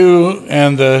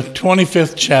And the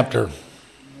 25th chapter.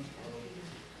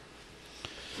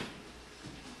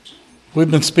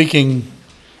 We've been speaking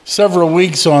several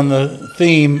weeks on the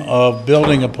theme of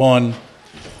building upon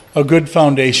a good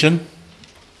foundation.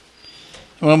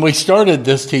 When we started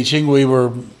this teaching, we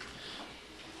were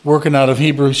working out of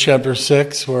Hebrews chapter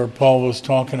 6, where Paul was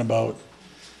talking about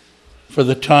for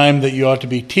the time that you ought to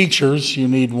be teachers, you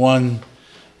need one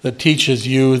that teaches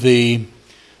you the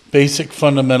basic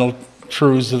fundamental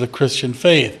truths of the Christian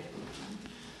faith.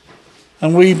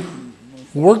 And we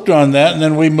worked on that, and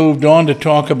then we moved on to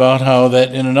talk about how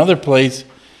that in another place,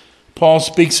 Paul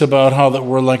speaks about how that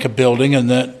we're like a building and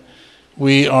that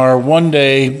we are one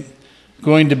day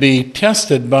going to be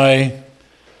tested by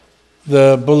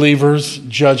the believer's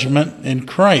judgment in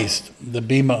Christ, the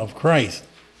bema of Christ.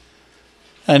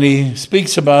 And he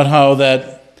speaks about how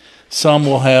that some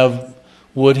will have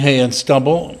wood, hay, and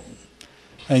stubble,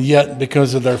 and yet,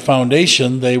 because of their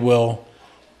foundation, they will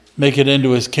make it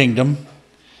into his kingdom.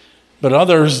 But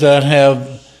others that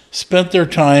have spent their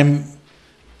time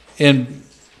in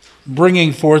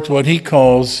bringing forth what he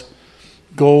calls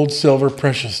gold, silver,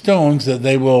 precious stones, that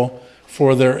they will,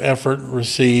 for their effort,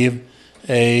 receive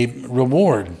a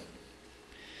reward.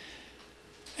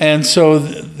 And so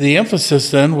the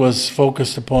emphasis then was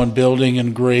focused upon building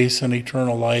and grace and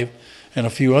eternal life and a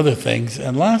few other things.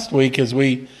 And last week, as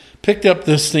we picked up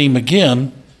this theme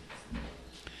again,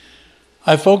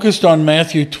 I focused on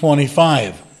Matthew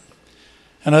 25.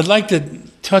 And I'd like to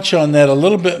touch on that a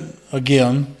little bit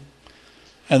again.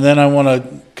 And then I want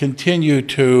to continue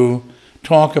to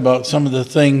talk about some of the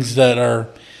things that are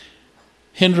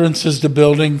hindrances to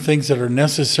building, things that are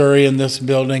necessary in this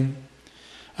building.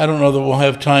 I don't know that we'll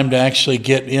have time to actually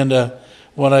get into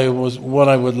what I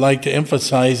would like to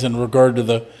emphasize in regard to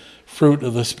the fruit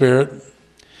of the Spirit.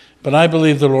 But I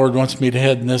believe the Lord wants me to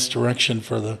head in this direction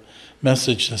for the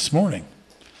message this morning.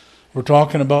 We're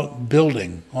talking about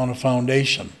building on a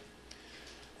foundation.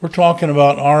 We're talking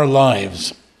about our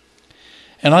lives.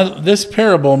 And this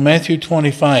parable, Matthew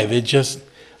 25,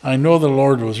 I know the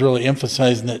Lord was really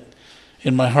emphasizing it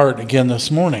in my heart again this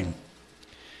morning.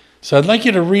 So I'd like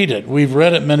you to read it. We've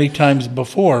read it many times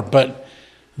before, but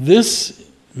this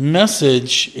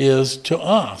message is to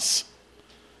us.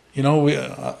 You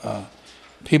know,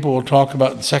 people will talk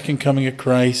about the second coming of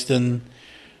Christ, and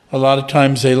a lot of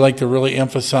times they like to really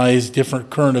emphasize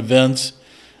different current events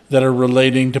that are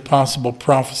relating to possible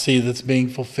prophecy that's being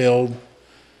fulfilled.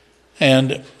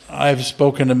 And I've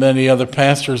spoken to many other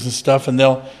pastors and stuff, and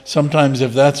they'll sometimes,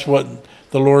 if that's what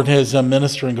the Lord has them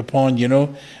ministering upon,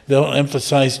 they'll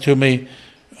emphasize to me,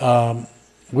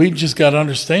 we've just got to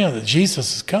understand that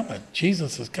Jesus is coming.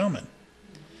 Jesus is coming.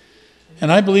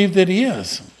 And I believe that he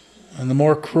is. And the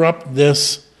more corrupt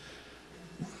this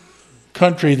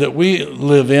country that we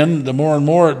live in, the more and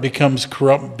more it becomes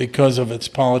corrupt because of its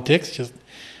politics, just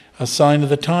a sign of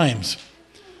the times.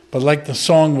 But like the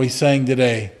song we sang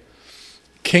today,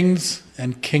 kings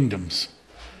and kingdoms,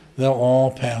 they'll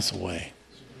all pass away.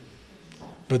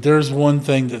 But there's one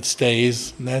thing that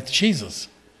stays, and that's Jesus.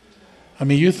 I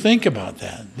mean, you think about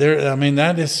that.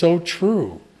 That is so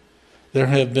true. There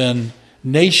have been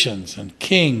nations and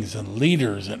kings and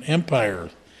leaders and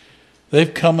empires.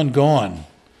 They've come and gone.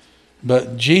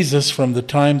 But Jesus, from the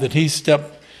time that he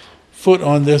stepped foot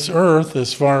on this earth,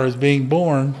 as far as being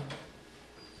born,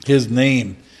 his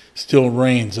name still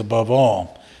reigns above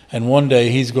all. And one day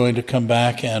he's going to come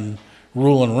back and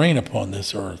rule and reign upon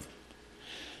this earth.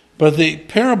 But the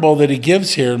parable that he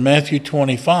gives here in Matthew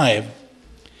 25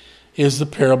 is the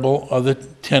parable of the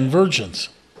 10 virgins.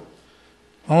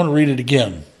 I want to read it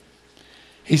again.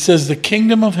 He says, the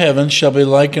kingdom of heaven shall be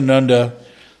likened unto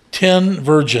 10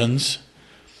 virgins,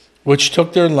 which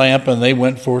took their lamp and they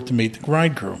went forth to meet the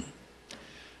bridegroom.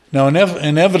 Now,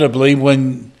 inevitably,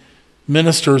 when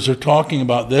ministers are talking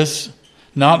about this,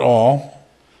 not all,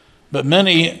 but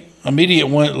many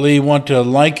immediately want to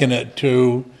liken it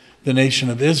to the nation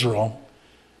of Israel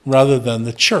rather than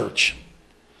the church.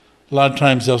 A lot of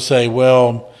times they'll say,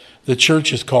 well, the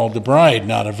church is called the bride,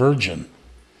 not a virgin.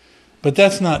 But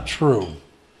that's not true.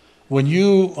 When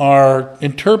you are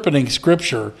interpreting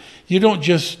Scripture, you don't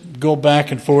just go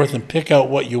back and forth and pick out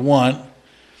what you want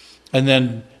and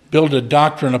then build a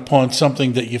doctrine upon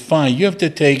something that you find. You have to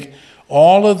take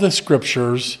all of the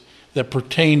Scriptures that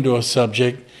pertain to a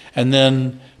subject and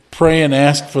then pray and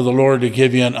ask for the Lord to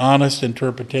give you an honest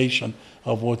interpretation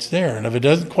of what's there. And if it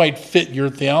doesn't quite fit your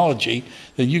theology,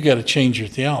 then you got to change your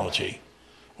theology,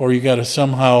 or you got to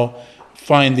somehow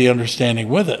find the understanding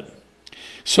with it.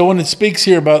 So when it speaks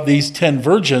here about these 10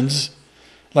 virgins,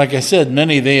 Like I said,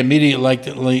 many, they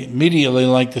immediately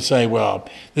like to say, well,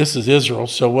 this is Israel,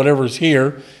 so whatever's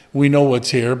here, we know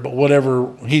what's here, but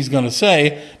whatever he's going to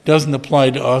say doesn't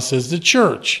apply to us as the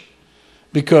church.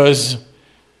 Because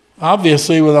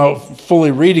obviously, without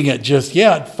fully reading it just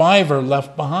yet, 5 are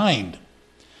left behind.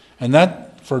 And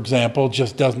that, for example,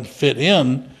 just doesn't fit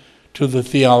in to the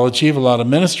theology of a lot of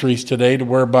ministries today, to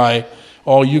whereby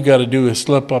all you got to do is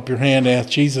slip up your hand, ask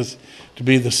Jesus to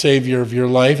be the Savior of your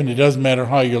life, and it doesn't matter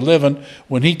how you're living.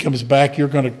 When he comes back, you're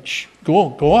going to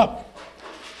go up.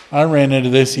 I ran into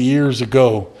this years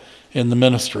ago in the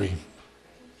ministry.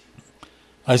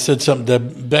 I said something to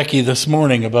Becky this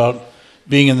morning about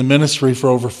being in the ministry for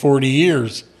over 40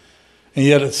 years, and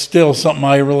yet it's still something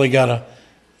I really got to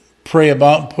pray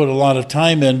about and put a lot of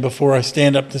time in before I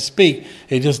stand up to speak.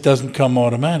 It just doesn't come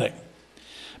automatic.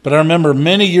 But I remember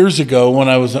many years ago when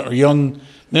I was a young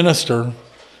minister,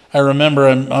 I remember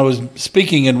I was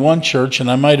speaking in one church, and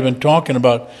I might have been talking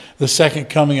about the second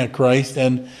coming of Christ,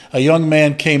 and a young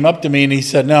man came up to me and he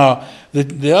said, now,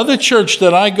 the other church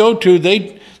that I go to,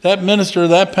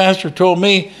 that pastor told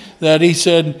me that, he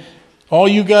said, all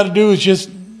you got to do is just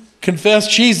confess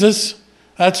Jesus.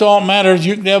 That's all that matters.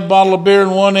 You can have a bottle of beer in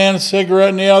one hand, a cigarette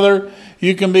in the other.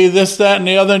 You can be this, that, and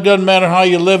the other. It doesn't matter how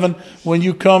you're living. When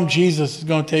you come, Jesus is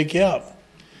going to take you up.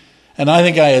 And I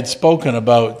think I had spoken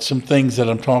about some things that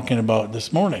I'm talking about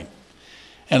this morning.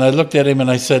 And I looked at him and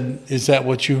I said, is that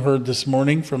what you heard this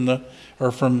morning from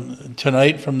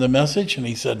tonight from the message? And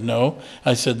he said, no.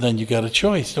 I said, then you got a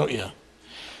choice, don't you?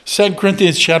 2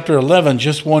 Corinthians chapter 11,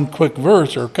 just one quick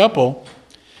verse or a couple.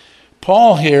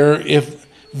 Paul here, if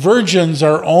virgins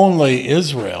are only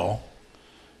Israel,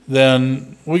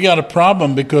 then we got a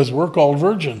problem because we're called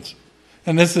virgins.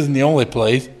 And this isn't the only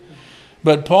place.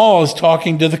 But Paul is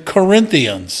talking to the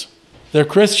Corinthians. They're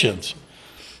Christians.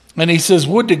 And he says,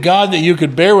 would to God that you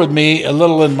could bear with me a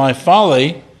little in my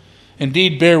folly.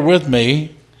 Indeed, bear with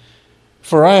me.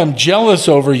 For I am jealous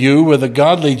over you with a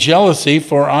godly jealousy,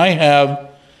 for I have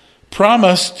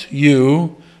promised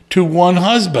you to one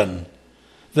husband,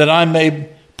 that I may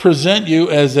present you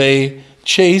as a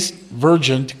chaste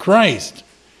virgin to Christ.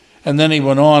 And then he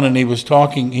went on and he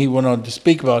went on to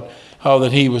speak about how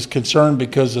that he was concerned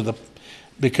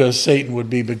because Satan would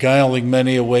be beguiling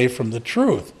many away from the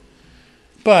truth.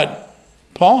 But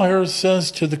Paul here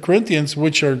says to the Corinthians,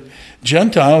 which are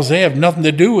Gentiles, they have nothing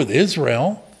to do with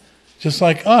Israel. Just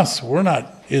like us, we're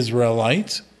not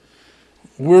Israelites.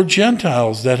 We're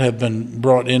Gentiles that have been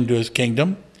brought into his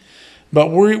kingdom. But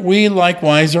we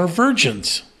likewise are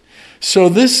virgins. So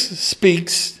this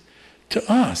speaks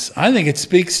to us. I think it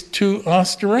speaks to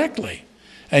us directly.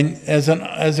 And as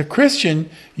a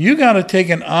Christian, you got to take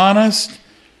an honest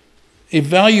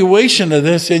evaluation of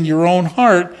this in your own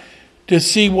heart to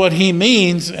see what he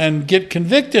means and get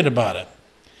convicted about it.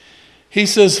 He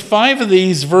says 5 of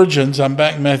these virgins, I'm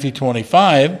back in Matthew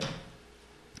 25,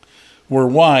 were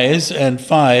wise and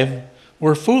 5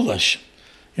 were foolish.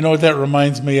 You know what that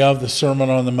reminds me of? The Sermon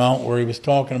on the Mount, where he was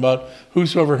talking about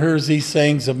whosoever hears these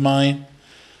sayings of mine.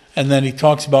 And then he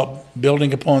talks about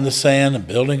building upon the sand and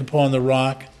building upon the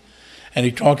rock. And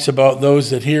he talks about those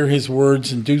that hear his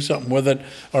words and do something with it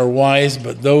are wise,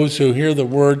 but those who hear the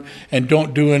word and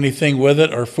don't do anything with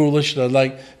it are foolish. They're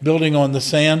like building on the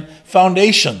sand.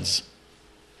 Foundations.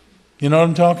 You know what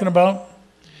I'm talking about?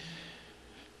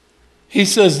 He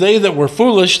says, they that were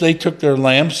foolish, they took their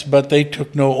lamps, but they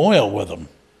took no oil with them.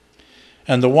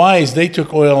 And the wise, they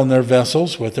took oil in their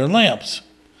vessels with their lamps.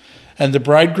 And the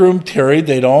bridegroom tarried,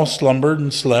 they'd all slumbered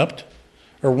and slept.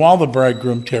 Or while the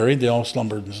bridegroom tarried, they all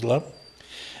slumbered and slept.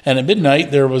 And at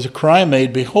midnight there was a cry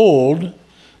made, behold,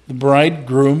 the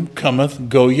bridegroom cometh,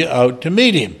 go ye out to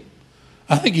meet him.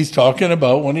 I think he's talking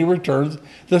about when he returns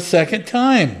the second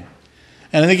time.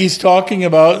 And I think he's talking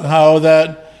about how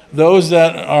that those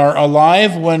that are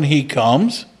alive when he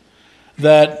comes,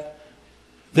 that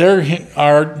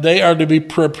they are to be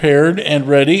prepared and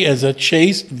ready as a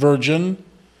chaste virgin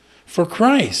for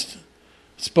Christ.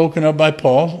 Spoken of by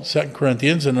Paul, 2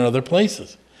 Corinthians, and in other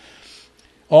places.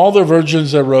 All the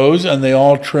virgins arose, and they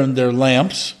all trimmed their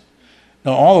lamps.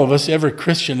 Now all of us, every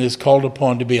Christian is called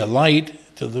upon to be a light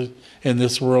in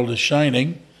this world is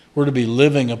shining. We're to be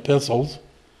living epistles.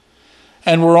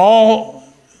 And we all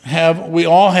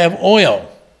have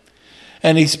oil.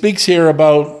 And he speaks here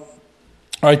about,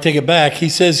 or I take it back, he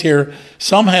says here,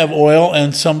 some have oil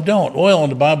and some don't. Oil in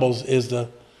the Bible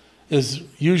is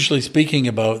usually speaking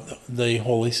about the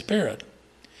Holy Spirit.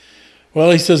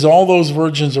 Well, he says, all those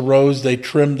virgins arose, they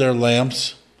trimmed their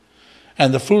lamps,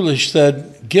 and the foolish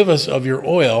said, give us of your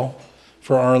oil,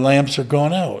 for our lamps are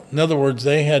gone out. In other words,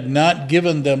 they had not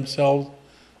given themselves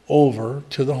over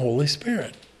to the Holy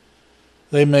Spirit.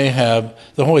 They may have,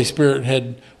 the Holy Spirit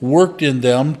had worked in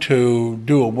them to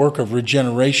do a work of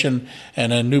regeneration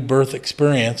and a new birth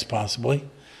experience, possibly.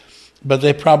 But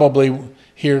they probably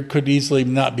here could easily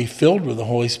not be filled with the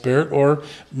Holy Spirit, or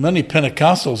many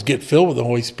Pentecostals get filled with the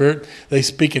Holy Spirit. They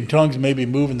speak in tongues, maybe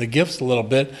move in the gifts a little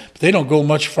bit, but they don't go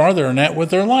much farther than that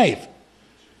with their life.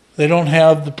 They don't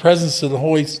have the presence of the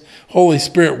Holy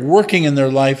Spirit working in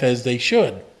their life as they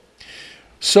should.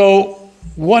 So,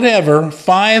 whatever,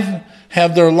 5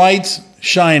 have their lights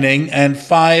shining and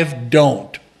 5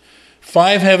 don't.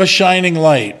 5 have a shining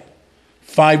light.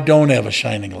 5 don't have a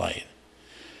shining light.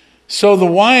 So the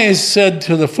wise said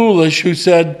to the foolish, who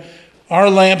said, our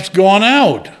lamp's gone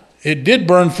out. It did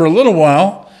burn for a little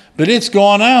while, but it's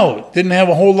gone out. Didn't have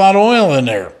a whole lot of oil in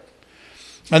there.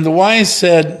 And the wise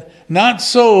said, not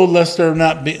so, lest there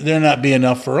not be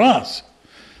enough for us.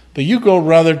 But you go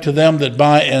rather to them that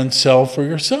buy and sell for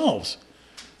yourselves.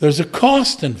 There's a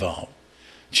cost involved.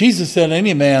 Jesus said,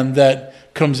 any man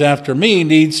that comes after me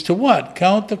needs to what?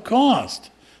 Count the cost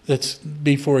that's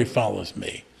before he follows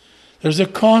me. There's a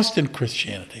cost in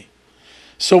Christianity.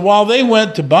 So while they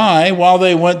went to buy, while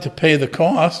they went to pay the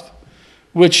cost,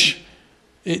 which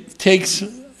it takes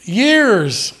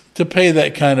years to pay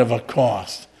that kind of a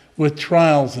cost with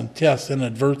trials and tests and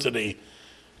adversity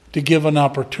to give an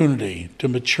opportunity to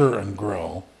mature and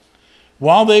grow.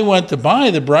 While they went to buy,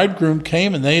 the bridegroom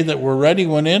came, and they that were ready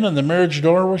went in, and the marriage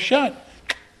door was shut.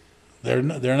 They're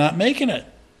not making it.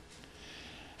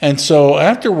 And so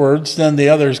afterwards, then the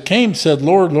others came, said,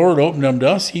 Lord, Lord, open them to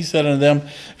us. He said unto them,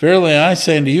 verily I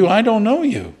say unto you, I don't know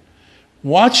you.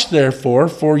 Watch therefore,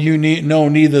 for you know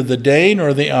neither the day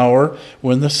nor the hour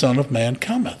when the Son of Man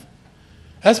cometh.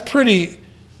 That's pretty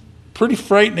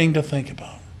frightening to think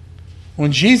about.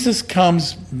 When Jesus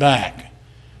comes back,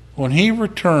 when he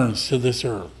returns to this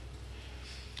earth,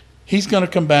 he's going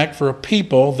to come back for a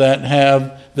people that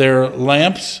have their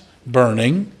lamps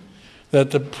burning,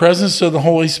 that the presence of the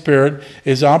Holy Spirit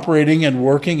is operating and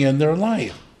working in their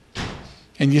life.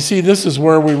 And you see, this is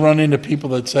where we run into people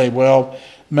that say, well,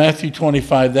 Matthew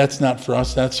 25, that's not for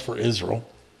us, that's for Israel.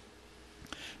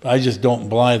 I just don't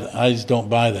buy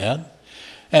that.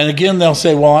 And again, they'll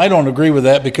say, well, I don't agree with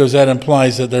that because that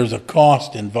implies that there's a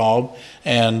cost involved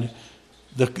and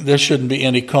there shouldn't be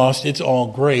any cost. It's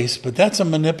all grace, but that's a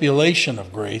manipulation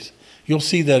of grace. You'll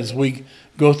see that as we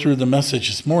go through the message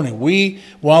this morning.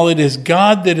 While it is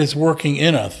God that is working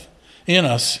in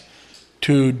us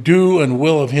to do and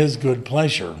will of his good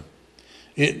pleasure,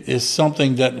 it is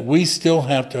something that we still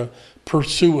have to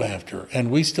pursue after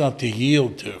and we still have to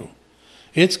yield to.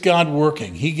 It's God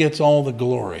working. He gets all the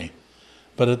glory.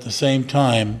 But at the same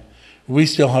time, we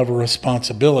still have a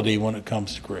responsibility when it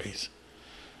comes to grace.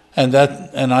 And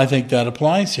I think that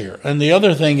applies here. And the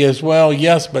other thing is, well,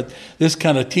 yes, but this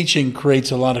kind of teaching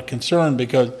creates a lot of concern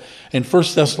because in 1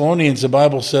 Thessalonians, the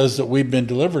Bible says that we've been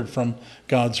delivered from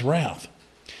God's wrath.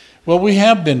 Well, we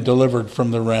have been delivered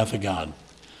from the wrath of God.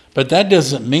 But that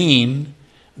doesn't mean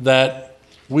that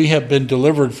we have been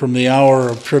delivered from the hour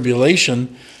of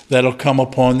tribulation that'll come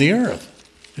upon the earth.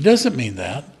 It doesn't mean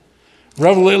that.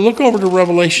 Look over to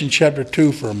Revelation chapter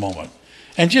 2 for a moment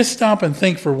and just stop and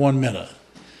think for 1 minute.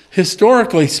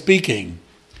 Historically speaking,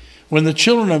 when the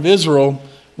children of Israel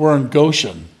were in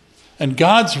Goshen and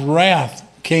God's wrath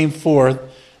came forth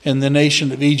in the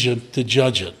nation of Egypt to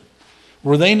judge it,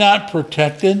 were they not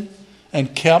protected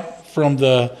and kept from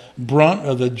the brunt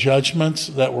of the judgments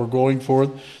that were going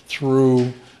forth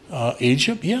through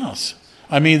Egypt? Yes.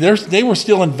 I mean, they were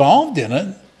still involved in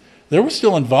it. There was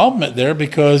still involvement there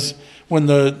because when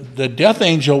the death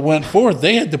angel went forth,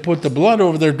 they had to put the blood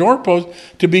over their doorpost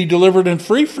to be delivered and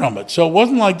free from it. So it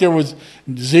wasn't like there was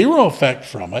zero effect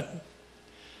from it.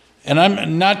 And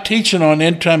I'm not teaching on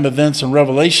end-time events in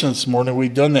Revelation this morning.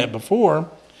 We've done that before.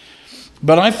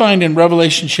 But I find in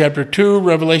Revelation chapter 2,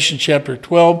 Revelation chapter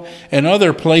 12, and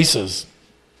other places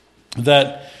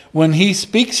that when he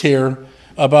speaks here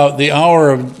about the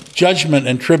hour of judgment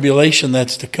and tribulation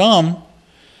that's to come,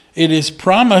 it is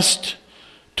promised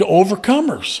to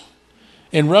overcomers.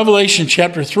 In Revelation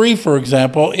chapter 3, for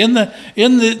example, in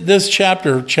this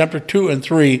chapter 2 and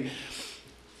 3,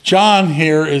 John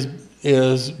here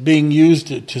is being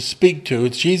used to speak to.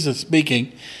 It's Jesus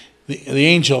speaking. The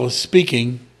angel is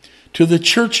speaking to the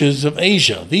churches of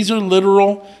Asia. These are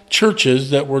literal churches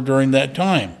that were during that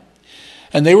time.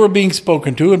 And they were being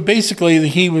spoken to, and basically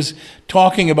he was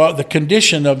talking about the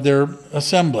condition of their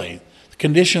assembly, the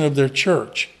condition of their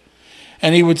church.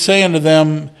 And he would say unto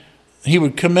them, He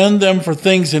would commend them for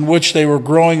things in which they were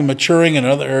growing and maturing, and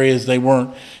other areas they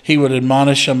weren't. He would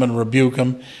admonish them and rebuke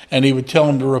them, and he would tell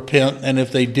them to repent, and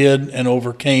if they did and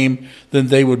overcame, then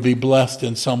they would be blessed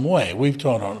in some way. We've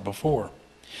taught on it before.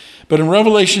 But in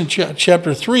Revelation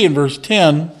chapter 3 and verse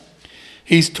 10,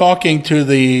 he's talking to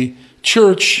the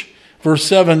church, verse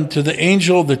 7, to the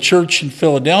angel of the church in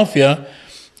Philadelphia,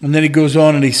 and then he goes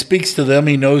on and he speaks to them.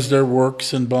 He knows their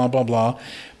works and blah, blah, blah.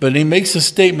 But he makes a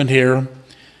statement here.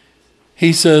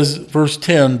 He says, verse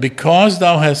 10, because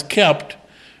thou hast kept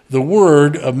the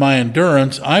word of my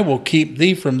endurance, I will keep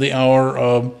thee from the hour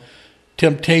of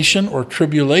temptation or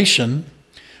tribulation,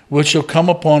 which shall come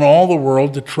upon all the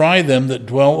world to try them that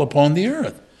dwell upon the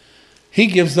earth. He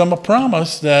gives them a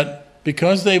promise that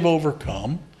because they've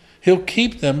overcome, he'll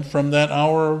keep them from that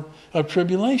hour of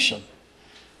tribulation.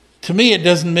 To me,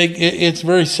 it's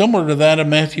very similar to that of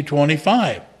Matthew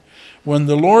 25. When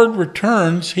the Lord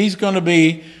returns, he's going to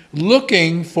be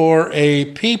looking for a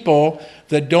people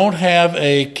that don't have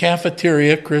a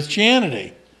cafeteria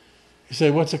Christianity. You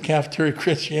say, what's a cafeteria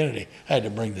Christianity? I had to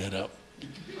bring that up.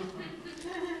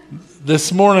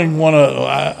 This morning,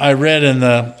 I read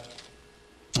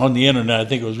on the internet, I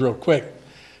think it was real quick,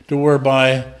 to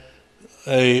whereby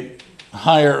a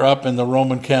higher up in the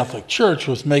Roman Catholic Church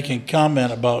was making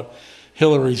comment about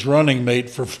Hillary's running mate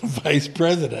for vice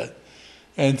president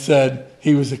and said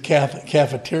he was a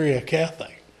cafeteria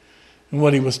Catholic. And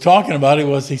what he was talking about,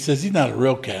 he says he's not a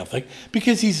real Catholic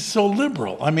because he's so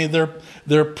liberal. I mean,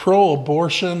 they're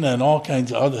pro-abortion and all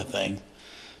kinds of other things.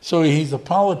 So he's a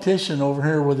politician over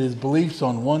here with his beliefs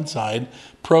on one side,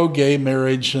 pro-gay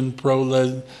marriage and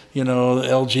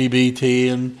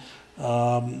LGBT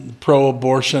and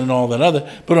pro-abortion and all that other.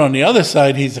 But on the other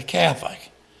side, he's a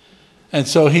Catholic. And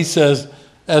so he says,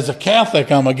 as a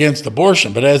Catholic, I'm against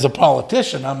abortion, but as a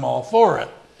politician, I'm all for it.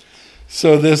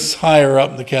 So this higher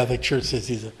up in the Catholic Church says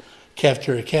he's a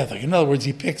cafeteria Catholic. In other words,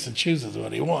 he picks and chooses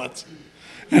what he wants.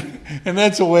 And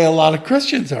that's the way a lot of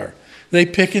Christians are. They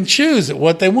pick and choose at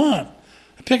what they want.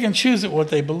 They pick and choose at what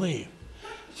they believe.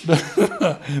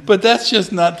 But that's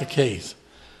just not the case.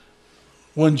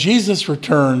 When Jesus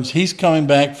returns, he's coming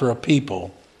back for a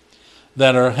people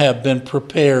that have been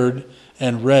prepared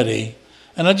and ready.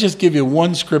 And I'll just give you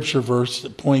one scripture verse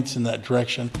that points in that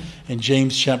direction in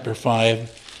James chapter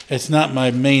 5. It's not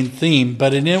my main theme,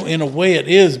 but in a way it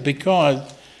is,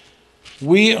 because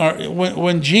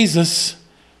when Jesus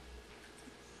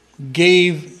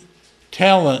gave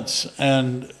talents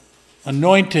and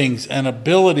anointings and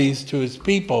abilities to his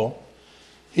people,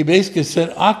 he basically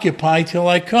said, occupy till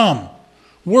I come.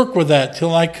 Work with that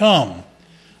till I come.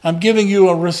 I'm giving you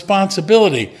a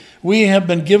responsibility. We have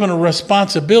been given a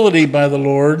responsibility by the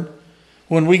Lord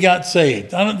when we got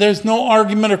saved. There's no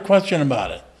argument or question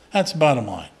about it. That's the bottom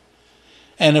line.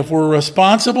 And if we're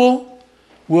responsible,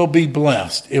 we'll be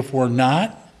blessed. If we're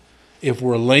not, if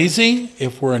we're lazy,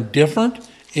 if we're indifferent,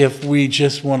 if we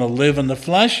just want to live in the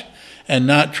flesh and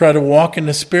not try to walk in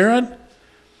the Spirit,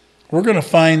 we're going to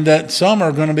find that some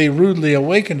are going to be rudely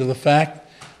awakened to the fact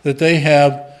that they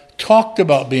have talked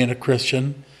about being a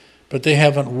Christian, but they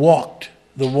haven't walked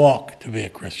the walk to be a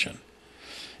Christian.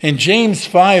 In James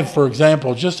 5, for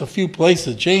example, just a few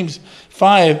places, James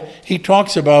 5, he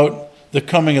talks about the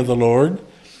coming of the Lord.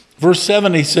 Verse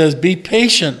 7, he says, be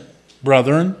patient,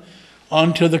 brethren,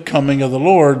 unto the coming of the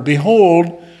Lord.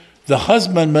 Behold, the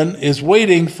husbandman is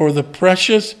waiting for the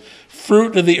precious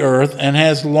fruit of the earth and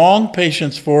has long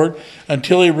patience for it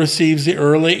until he receives the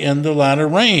early and the latter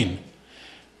rain.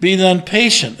 Be then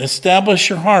patient,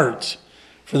 establish your hearts,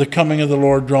 for the coming of the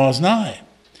Lord draws nigh.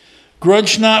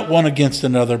 Grudge not one against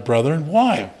another, brethren.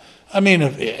 Why? I mean,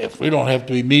 if we don't have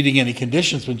to be meeting any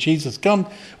conditions when Jesus comes,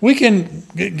 we can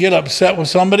get upset with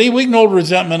somebody. We can hold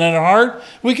resentment in our heart.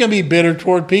 We can be bitter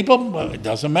toward people. But it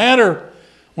doesn't matter.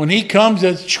 When he comes,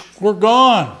 we're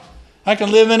gone. I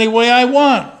can live any way I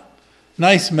want.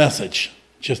 Nice message.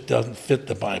 Just doesn't fit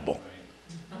the Bible.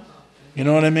 You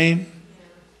know what I mean?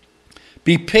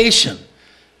 Be patient.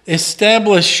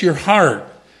 Establish your heart,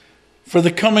 for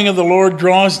the coming of the Lord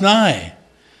draws nigh.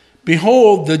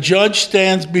 Behold, the judge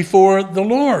stands before the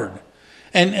Lord.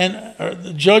 And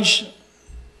the judge,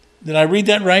 did I read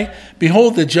that right?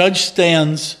 Behold, the judge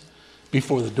stands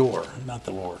before the door, not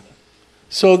the Lord.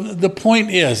 So the point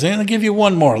is, and I'll give you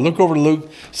one more. Look over to Luke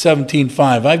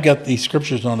 17:5. I've got these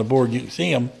scriptures on the board. You can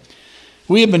see them.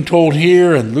 We have been told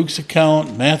here in Luke's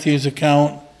account, Matthew's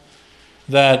account,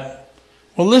 that,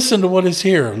 well, listen to what is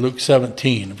here, Luke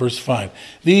 17, verse 5.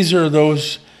 These are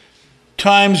those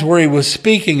times where he was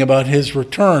speaking about his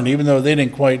return, even though they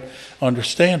didn't quite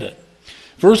understand it.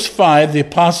 Verse 5, the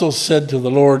apostles said to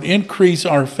the Lord, increase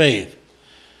our faith.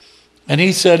 And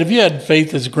he said, if you had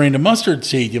faith as a grain of mustard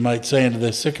seed, you might say unto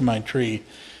this sycamore tree,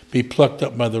 be plucked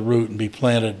up by the root and be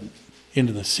planted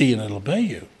into the sea, and it'll obey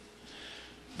you.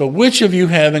 But which of you,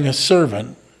 having a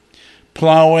servant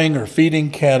plowing or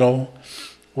feeding cattle,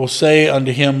 will say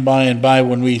unto him by and by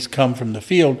when we come from the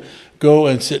field, go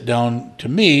and sit down to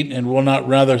meat, and will not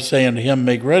rather say unto him,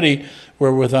 make ready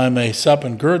wherewith I may sup,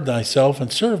 and gird thyself,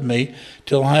 and serve me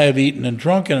till I have eaten and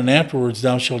drunken, and afterwards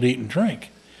thou shalt eat and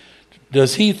drink?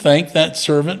 Does he thank that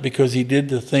servant because he did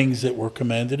the things that were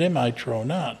commanded him? I trow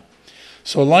not.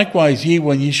 So likewise ye,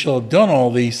 when ye shall have done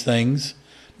all these things,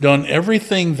 done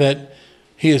everything that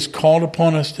he has called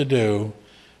upon us to do,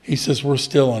 he says we're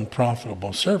still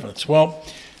unprofitable servants. Well,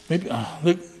 maybe,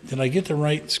 look, did I get the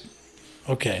right?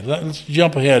 Okay, let's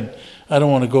jump ahead. I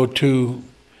don't want to go too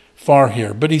far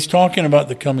here. But he's talking about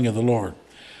the coming of the Lord.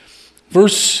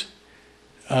 Let's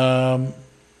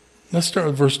start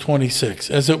with verse 26.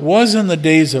 As it was in the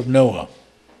days of Noah,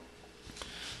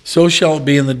 so shall it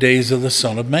be in the days of the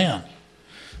Son of Man.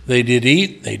 They did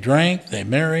eat, they drank, they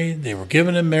married, they were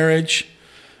given in marriage,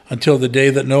 until the day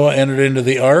that Noah entered into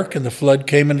the ark, and the flood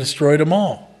came and destroyed them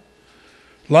all.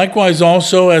 Likewise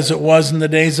also as it was in the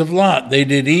days of Lot. They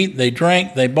did eat, they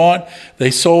drank, they bought,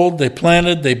 they sold, they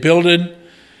planted, they builded.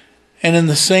 And in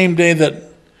the same day that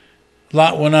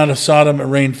Lot went out of Sodom, it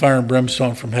rained fire and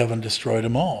brimstone from heaven, destroyed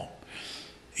them all.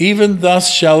 Even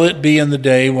thus shall it be in the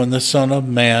day when the Son of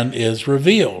Man is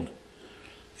revealed.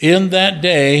 In that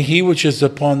day, he which is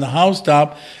upon the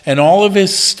housetop and all of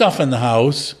his stuff in the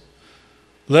house,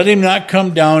 let him not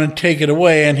come down and take it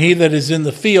away. And he that is in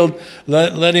the field,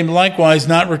 let him likewise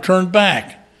not return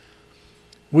back.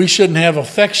 We shouldn't have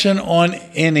affection on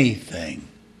anything.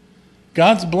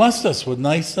 God's blessed us with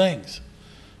nice things.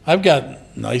 I've got a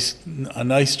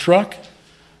nice truck,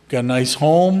 got a nice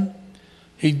home.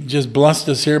 He just blessed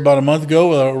us here about a month ago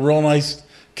with a real nice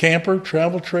camper,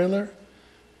 travel trailer.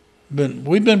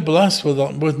 We've been blessed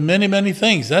with many, many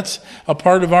things. That's a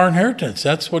part of our inheritance.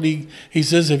 That's what he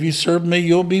says, if you serve me,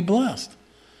 you'll be blessed.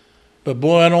 But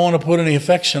boy, I don't want to put any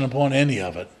affection upon any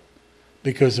of it,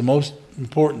 because the most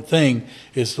important thing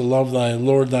is to love thy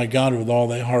Lord thy God with all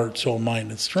thy heart, soul, mind,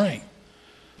 and strength.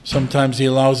 Sometimes he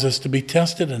allows us to be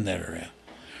tested in that area.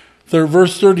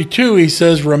 Verse 32, he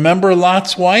says, remember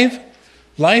Lot's wife?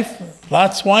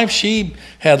 Lot's wife, she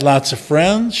had lots of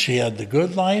friends. She had the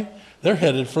good life. They're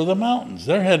headed for the mountains.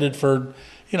 They're headed for,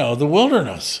 the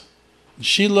wilderness.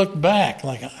 She looked back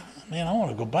like, man, I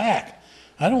want to go back.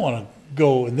 I don't want to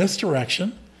go in this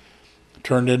direction.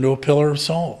 Turned into a pillar of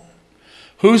salt.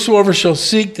 Whosoever shall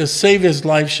seek to save his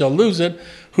life shall lose it.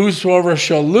 Whosoever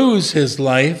shall lose his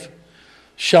life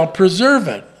shall preserve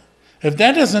it. If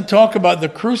that doesn't talk about the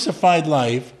crucified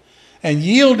life and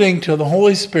yielding to the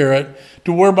Holy Spirit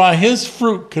to whereby his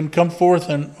fruit can come forth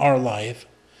in our life,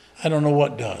 I don't know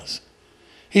what does.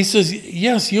 He says,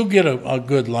 yes, you'll get a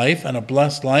good life and a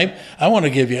blessed life. I want to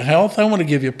give you health. I want to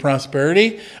give you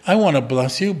prosperity. I want to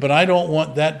bless you, but I don't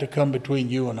want that to come between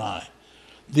you and I.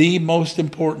 The most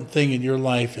important thing in your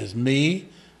life is me,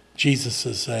 Jesus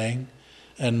is saying,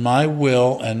 and my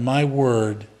will and my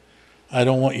word. I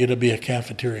don't want you to be a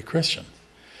cafeteria Christian.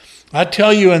 I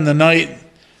tell you in the night,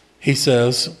 he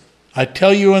says, I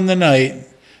tell you in the night,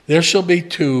 there shall be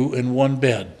two in one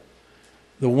bed.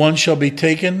 The one shall be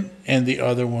taken and the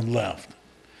other one left.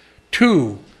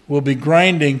 Two will be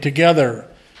grinding together.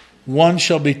 One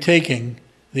shall be taken,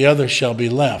 the other shall be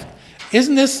left.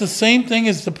 Isn't this the same thing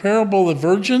as the parable of the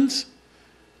virgins?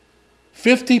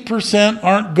 50%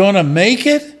 aren't going to make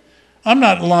it. I'm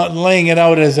not laying it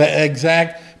out as an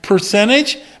exact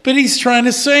percentage, but he's trying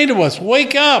to say to us,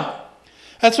 wake up.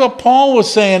 That's what Paul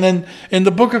was saying in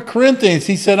the book of Corinthians.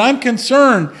 He said, I'm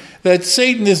concerned that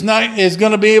Satan is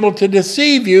going to be able to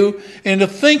deceive you into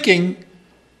thinking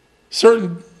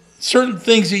certain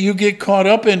things that you get caught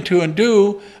up into and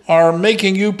do are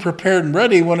making you prepared and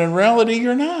ready, when in reality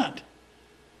you're not.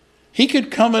 He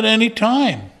could come at any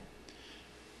time.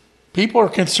 People are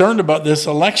concerned about this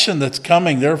election that's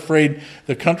coming. They're afraid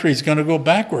the country is going to go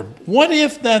backward. What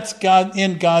if that's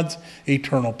in God's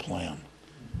eternal plan?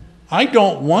 I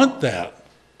don't want that.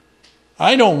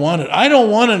 I don't want it. I don't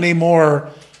want any more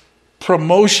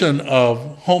promotion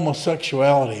of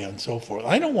homosexuality and so forth.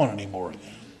 I don't want any more of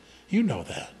that. You know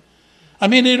that. I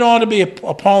mean, it ought to be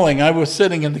appalling. I was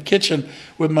sitting in the kitchen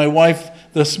with my wife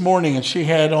this morning, and she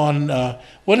had on,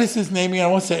 what is his name again? I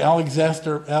want to say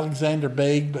Alexander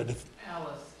Begg, but it's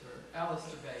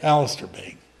Alistair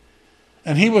Begg.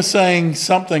 And he was saying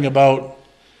something about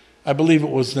I believe it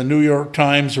was the New York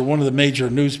Times or one of the major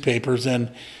newspapers,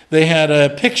 and they had a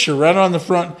picture right on the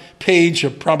front page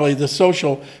of probably the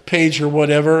social page or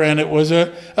whatever, and it was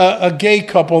a gay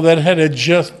couple that had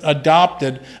just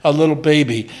adopted a little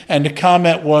baby. And the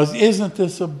comment was, "Isn't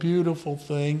this a beautiful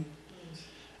thing?"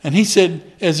 And he said,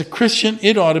 as a Christian,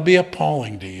 it ought to be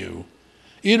appalling to you.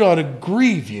 It ought to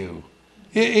grieve you.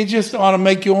 It just ought to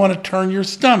make you want to turn your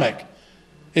stomach.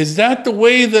 Is that the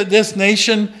way that this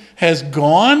nation has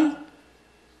gone?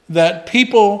 That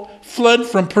people fled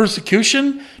from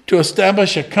persecution to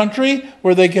establish a country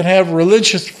where they could have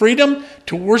religious freedom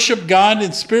to worship God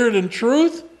in spirit and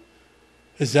truth?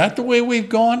 Is that the way we've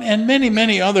gone? And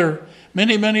many other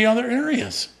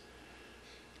areas.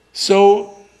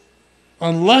 So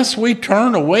unless we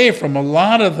turn away from a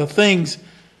lot of the things,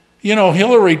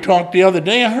 Hillary talked the other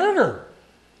day, I heard her.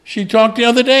 She talked the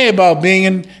other day about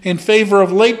being in favor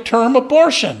of late-term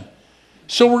abortion.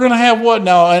 So we're going to have what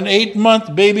now? An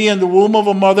 8-month baby in the womb of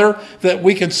a mother that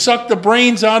we can suck the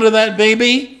brains out of that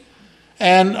baby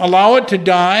and allow it to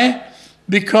die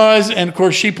because, and of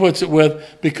course she puts it with,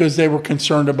 because they were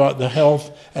concerned about the health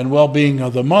and well-being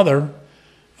of the mother.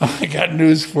 I got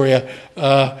news for you.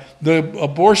 The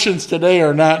abortions today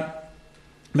are not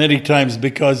many times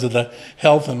because of the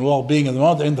health and well-being of the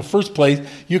mother. In the first place,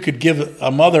 you could give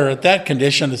a mother at that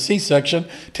condition a C-section,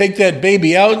 take that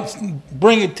baby out,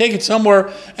 take it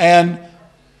somewhere and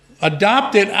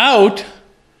adopt it out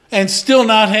and still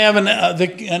not have an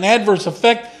adverse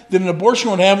effect that an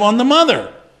abortion would have on the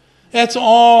mother. That's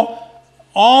all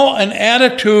an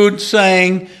attitude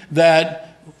saying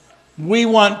that we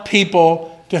want people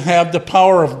to have the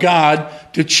power of God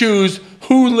to choose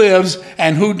who lives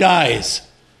and who dies.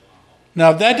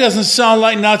 Now, if that doesn't sound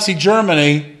like Nazi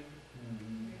Germany,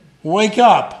 wake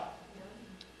up.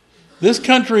 This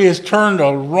country has turned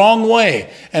a wrong way,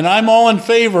 and I'm all in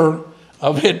favor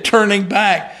of it turning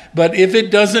back. But if it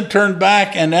doesn't turn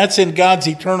back, and that's in God's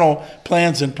eternal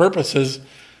plans and purposes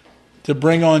to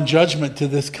bring on judgment to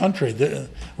this country,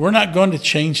 we're not going to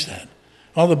change that.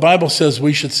 Well, the Bible says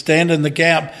we should stand in the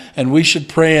gap, and we should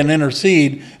pray and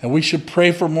intercede, and we should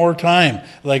pray for more time,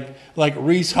 like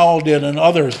Rees Howell did and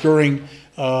others during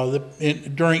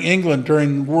England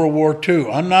during World War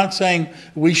II. I'm not saying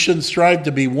we shouldn't strive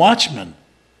to be watchmen,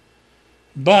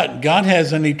 but God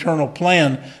has an eternal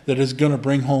plan that is going to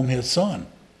bring home his son.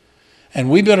 And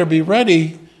we better be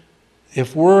ready,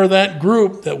 if we're that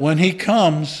group, that when he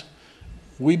comes,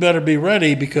 we better be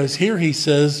ready, because here he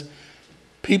says,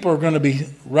 people are going to be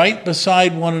right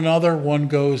beside one another. One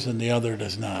goes and the other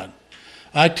does not.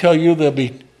 I tell you, there'll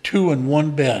be 2 in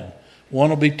one bed. One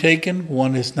will be taken,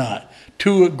 one is not.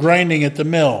 2 grinding at the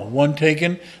mill, one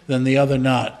taken, then the other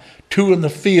not. 2 in the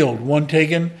field, one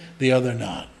taken, the other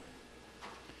not.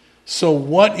 So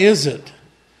what is it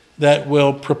that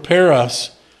will prepare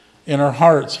us in our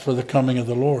hearts for the coming of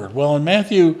the Lord? Well, in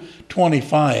Matthew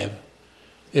 25,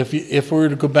 if we were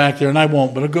to go back there, and I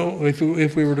won't, but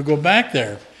if we were to go back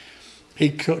there, he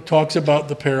talks about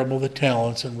the parable of the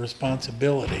talents and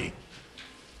responsibility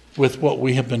with what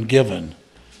we have been given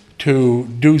to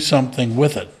do something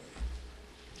with it.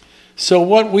 So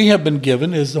what we have been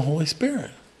given is the Holy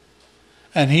Spirit.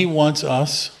 And he wants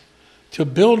us to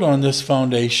build on this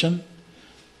foundation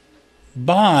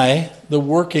by the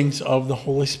workings of the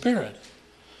Holy Spirit.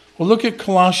 Well, look at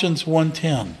Colossians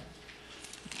 1:10.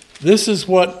 This is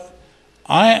what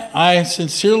I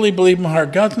sincerely believe in my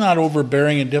heart. God's not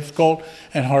overbearing and difficult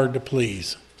and hard to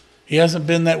please. He hasn't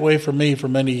been that way for me for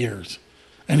many years.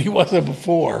 And he wasn't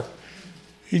before.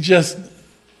 He just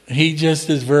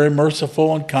is very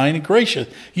merciful and kind and gracious.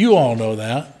 You all know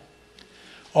that.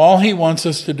 All he wants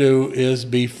us to do is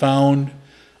be found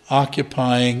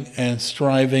occupying and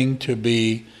striving to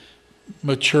be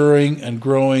maturing and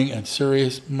growing and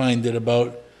serious-minded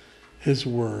about his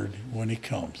word when he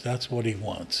comes. That's what he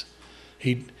wants.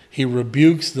 He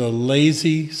rebukes the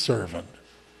lazy servant.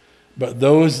 But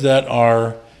those that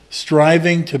are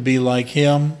striving to be like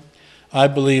him, I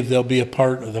believe they'll be a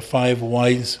part of the 5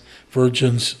 wise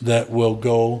virgins that will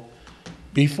go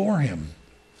before him.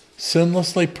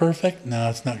 Sinlessly perfect? No,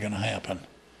 it's not going to happen.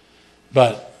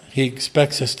 But he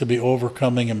expects us to be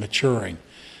overcoming and maturing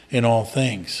in all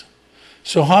things.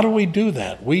 So how do we do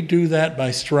that? We do that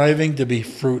by striving to be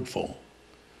fruitful.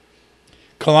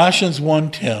 Colossians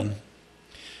 1:10,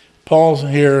 Paul's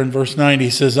here in verse 9,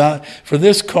 he says, for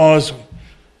this cause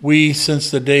we,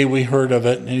 since the day we heard of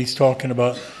it, and he's talking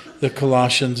about the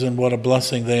Colossians and what a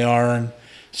blessing they are and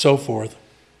so forth.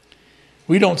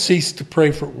 We do not cease to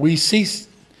pray for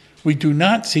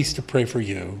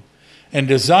you and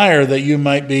desire that you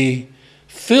might be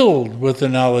filled with the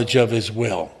knowledge of his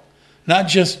will. Not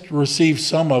just receive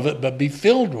some of it, but be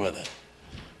filled with it.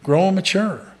 Grow and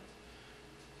mature.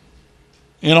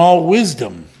 In all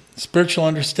wisdom, spiritual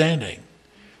understanding,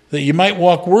 that you might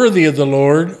walk worthy of the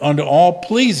Lord unto all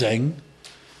pleasing,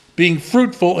 being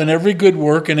fruitful in every good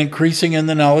work and increasing in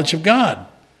the knowledge of God.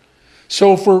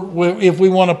 So if we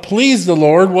want to please the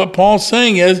Lord, what Paul's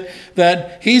saying is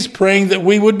that he's praying that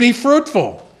we would be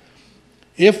fruitful.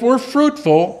 If we're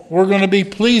fruitful, we're going to be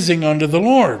pleasing unto the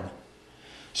Lord.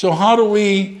 So how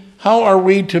are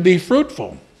we to be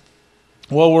fruitful?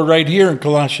 Well, we're right here in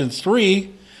Colossians 3.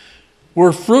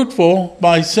 We're fruitful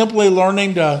by simply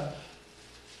learning to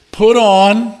put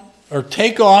on or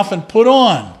take off and put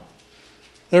on.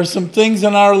 There's some things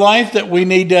in our life that we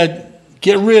need to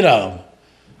get rid of.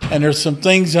 And there's some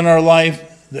things in our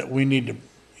life that we need to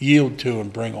yield to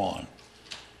and bring on.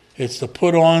 It's the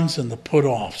put-ons and the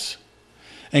put-offs.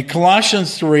 In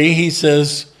Colossians 3, he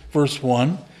says, verse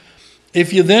 1,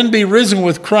 if you then be risen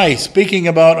with Christ, speaking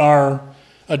about our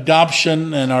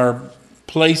adoption and our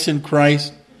place in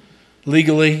Christ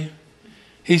legally,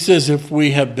 he says, if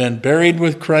we have been buried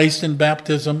with Christ in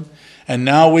baptism, and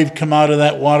now we've come out of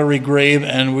that watery grave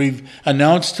and we've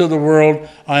announced to the world,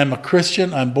 I am a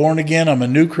Christian, I'm born again, I'm a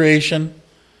new creation.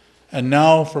 And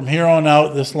now from here on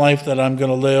out, this life that I'm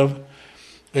going to live,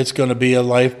 it's going to be a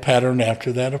life pattern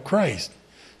after that of Christ.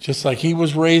 Just like he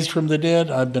was raised from the dead,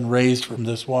 I've been raised from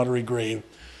this watery grave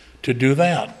to do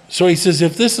that. So he says,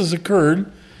 if this has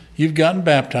occurred, you've gotten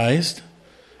baptized,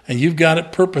 and you've got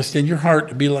it purposed in your heart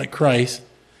to be like Christ,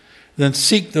 then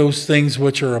seek those things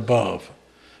which are above,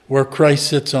 where Christ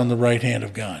sits on the right hand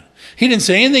of God. He didn't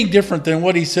say anything different than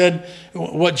what he said,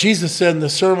 what Jesus said in the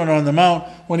Sermon on the Mount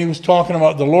when he was talking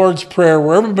about the Lord's Prayer,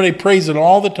 where everybody prays it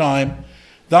all the time.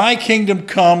 Thy kingdom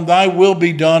come, thy will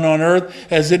be done on earth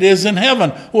as it is in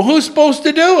heaven. Well, who's supposed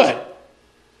to do it?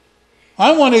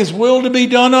 I want his will to be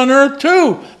done on earth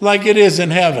too, like it is in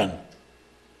heaven.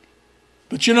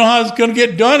 But you know how it's going to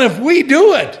get done if we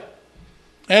do it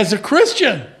as a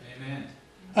Christian. Amen.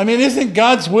 I mean, isn't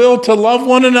God's will to love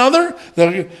one another?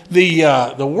 The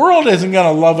world isn't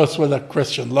going to love us with a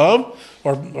Christian love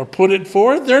or put it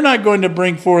forth. They're not going to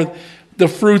bring forth the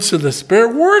fruits of the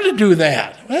Spirit. We're to do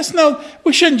that.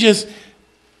 We shouldn't just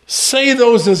say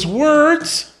those as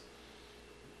words.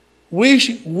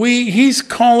 He's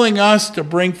calling us to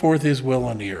bring forth his will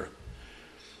on the earth.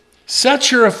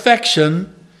 Set your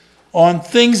affection on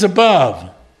things above,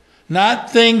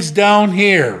 not things down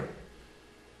here.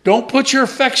 Don't put your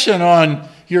affection on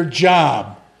your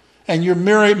job and your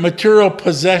material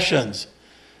possessions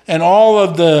and all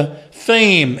of the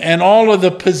fame and all of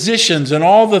the positions and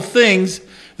all the things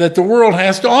that the world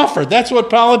has to offer. That's what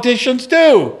politicians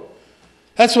do.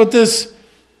 That's what this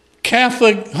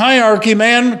Catholic hierarchy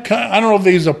man, I don't know if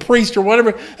he's a priest or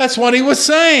whatever, that's what he was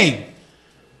saying.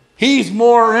 He's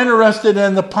more interested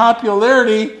in the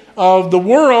popularity of the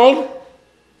world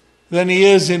than he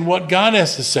is in what God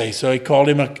has to say. So he called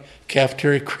him a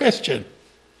cafeteria Christian.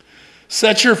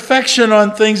 Set your affection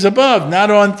on things above, not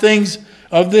on things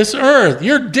of this earth.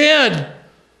 You're dead.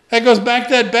 That goes back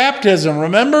to that baptism,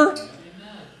 remember? Amen.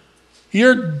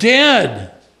 You're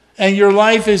dead, and your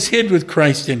life is hid with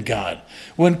Christ in God.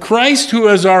 When Christ, who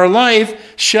is our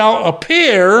life, shall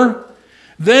appear,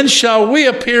 then shall we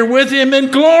appear with him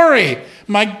in glory.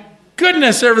 My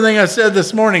goodness, everything I said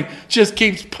this morning just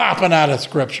keeps popping out of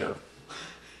Scripture.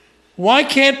 Why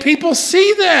can't people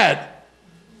see that?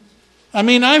 I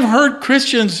mean, I've heard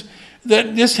Christians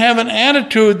that just have an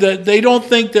attitude that they don't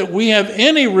think that we have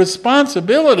any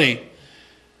responsibility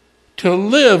to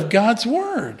live God's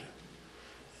word.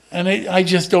 And I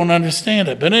just don't understand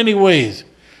it. But anyways,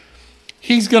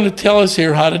 he's going to tell us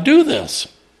here how to do this.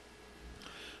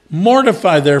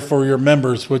 Mortify, therefore, your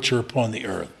members which are upon the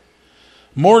earth.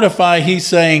 Mortify, he's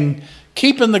saying,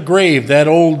 keep in the grave that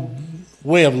old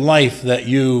way of life that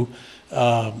you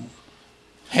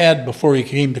had before you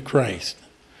came to Christ.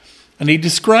 And he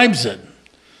describes it.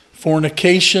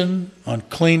 Fornication,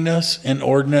 uncleanness,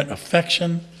 inordinate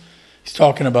affection. He's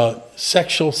talking about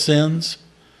sexual sins,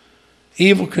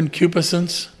 evil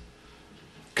concupiscence,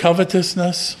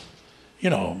 covetousness,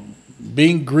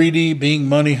 being greedy, being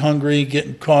money hungry,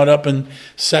 getting caught up in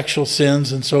sexual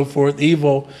sins and so forth,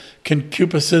 evil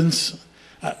concupiscence,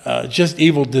 just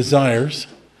evil desires.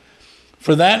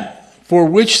 For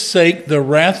which sake the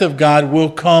wrath of God will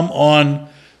come on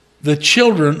the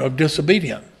children of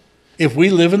disobedience. If we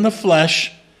live in the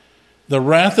flesh, the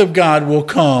wrath of God will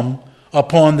come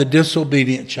upon the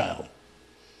disobedient child.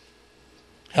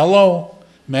 Hello,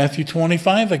 Matthew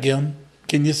 25 again.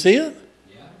 Can you see it?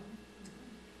 Yeah.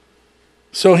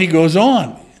 So he goes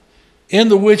on. In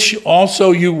the which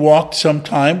also you walked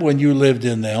sometime when you lived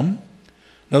in them,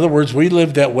 In other words, we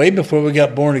lived that way before we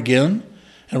got born again.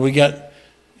 And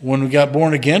when we got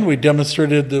born again, we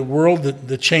demonstrated the world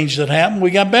the change that happened.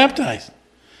 We got baptized.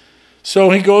 So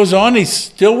he goes on, he's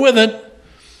still with it.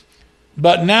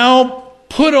 But now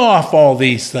put off all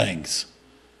these things.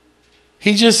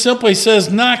 He just simply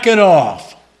says, knock it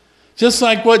off. Just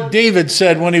like what David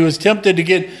said when he was tempted to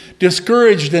get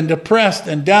discouraged and depressed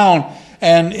and down.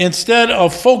 And instead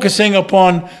of focusing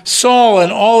upon Saul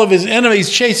and all of his enemies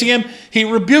chasing him, he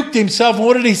rebuked himself. And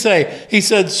what did he say? He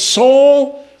said,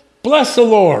 soul, bless the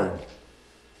Lord.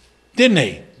 Didn't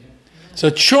he? It's a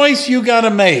choice you got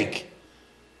to make.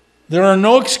 There are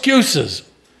no excuses.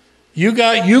 You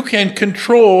can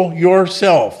control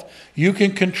yourself. You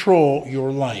can control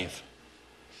your life.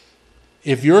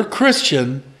 If you're a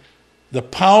Christian, the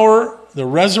power, the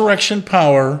resurrection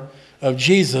power of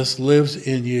Jesus lives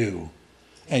in you.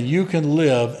 And you can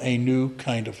live a new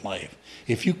kind of life.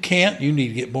 If you can't, you need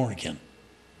to get born again.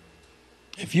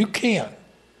 If you can't,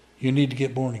 you need to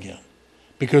get born again.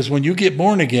 Because when you get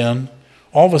born again,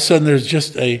 all of a sudden there's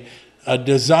just a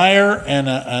desire and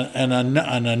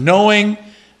a knowing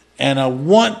and a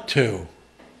want to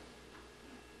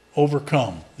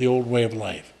overcome the old way of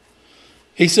life.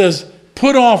 He says,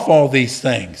 put off all these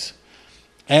things.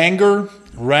 Anger,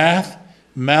 wrath,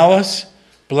 malice,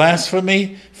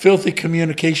 blasphemy, filthy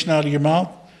communication out of your mouth.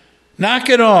 Knock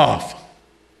it off.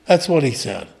 That's what he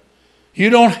said. You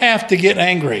don't have to get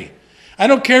angry. I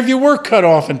don't care if you were cut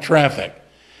off in traffic.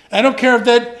 I don't care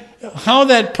how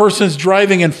that person's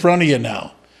driving in front of you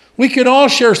now. We could all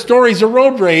share stories of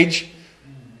road rage.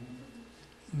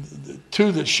 The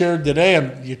two that shared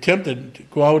today, you tempted to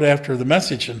go out after the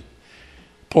message and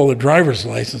pull a driver's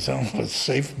license. I don't know if it's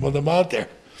safe with them out there.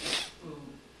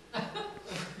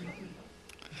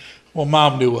 Well,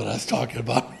 Mom knew what I was talking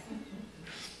about.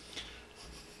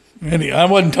 I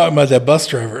wasn't talking about that bus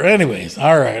driver. Anyways,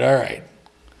 all right.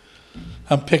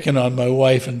 I'm picking on my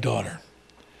wife and daughter.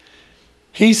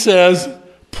 He says,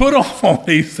 put off all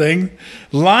these things,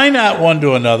 lie not one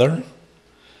to another,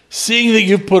 seeing that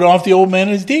you've put off the old man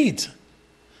and his deeds.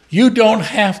 You don't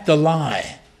have to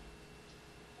lie.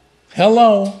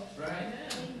 Hello.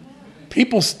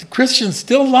 Christians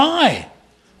still lie.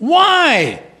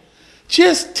 Why?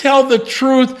 Just tell the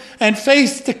truth and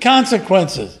face the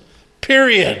consequences.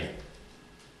 Period.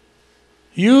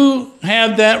 You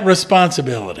have that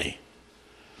responsibility.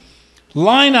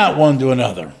 Lie not one to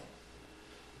another.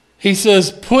 He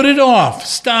says, put it off.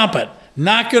 Stop it.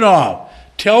 Knock it off.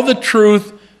 Tell the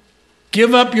truth.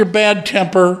 Give up your bad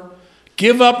temper.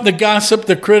 Give up the gossip,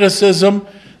 the criticism,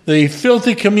 the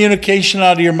filthy communication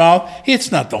out of your mouth.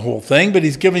 It's not the whole thing, but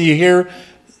he's giving you here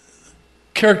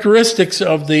characteristics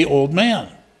of the old man.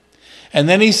 And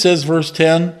then he says, verse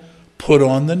 10, put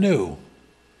on the new.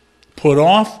 Put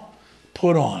off,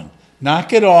 put on.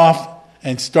 Knock it off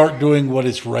and start doing what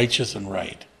is righteous and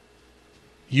right.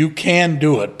 You can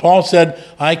do it. Paul said,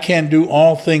 I can do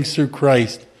all things through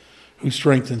Christ who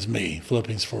strengthens me.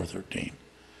 Philippians 4:13.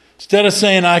 Instead of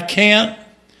saying I can't,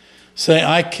 say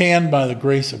I can by the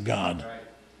grace of God.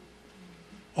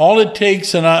 All it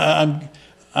takes, and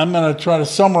I'm going to try to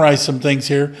summarize some things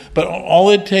here, but all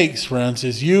it takes, friends,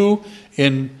 is you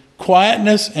in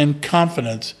quietness and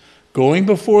confidence going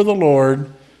before the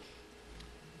Lord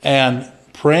and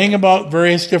praying about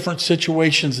various different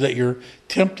situations that you're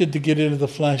tempted to get into the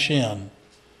flesh in.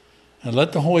 And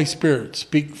let the Holy Spirit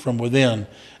speak from within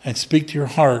and speak to your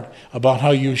heart about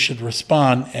how you should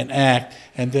respond and act,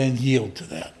 and then yield to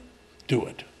that. Do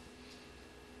it.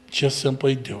 Just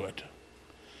simply do it.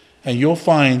 And you'll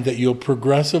find that you'll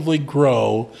progressively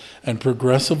grow and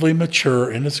progressively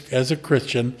mature as a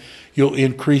Christian. You'll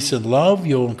increase in love.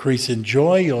 You'll increase in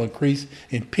joy. You'll increase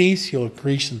in peace. You'll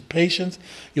increase in patience.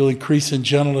 You'll increase in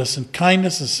gentleness and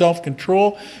kindness and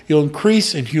self-control. You'll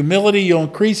increase in humility. You'll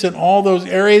increase in all those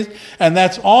areas. And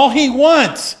that's all he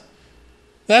wants.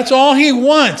 That's all he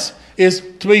wants, is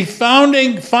to be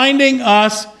finding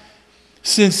us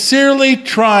sincerely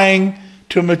trying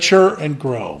to mature and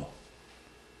grow.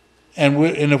 And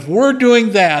if we're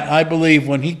doing that, I believe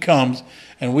when he comes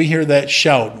and we hear that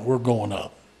shout, we're going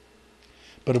up.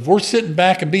 But if we're sitting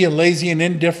back and being lazy and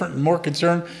indifferent and more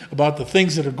concerned about the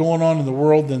things that are going on in the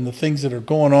world than the things that are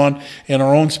going on in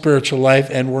our own spiritual life,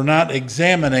 and we're not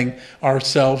examining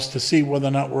ourselves to see whether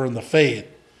or not we're in the faith,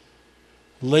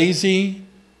 lazy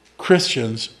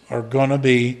Christians are going to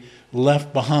be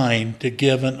left behind to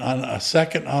give a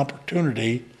second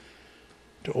opportunity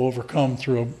to overcome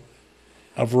through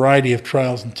a variety of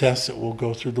trials and tests that will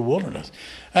go through the wilderness.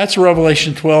 That's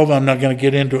Revelation 12. I'm not going to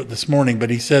get into it this morning, but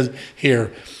he says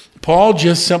here, Paul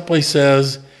just simply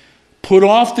says, Put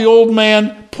off the old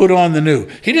man, put on the new.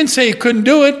 He didn't say he couldn't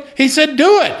do it. He said,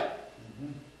 do it.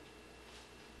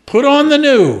 Put on the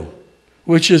new,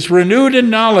 which is renewed in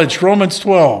knowledge, Romans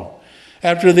 12,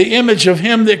 after the image of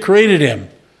him that created him.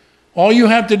 All you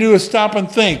have to do is stop and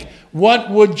think,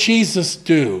 what would Jesus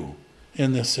do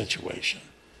in this situation?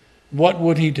 What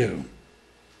would he do?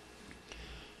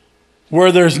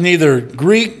 Where there's neither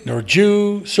Greek nor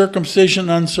Jew, circumcision,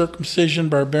 uncircumcision,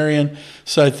 barbarian,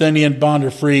 Scythian, bond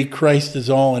or free, Christ is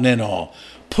all and in all.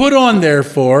 Put on,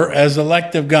 therefore, as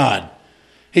elect of God.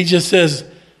 He just says,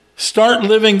 start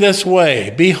living this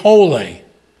way. Be holy.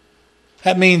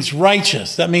 That means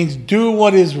righteous. That means do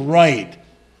what is right.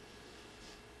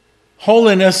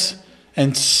 Holiness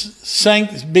and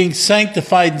being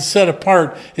sanctified and set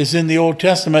apart is in the Old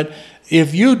Testament.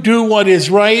 If you do what is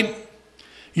right,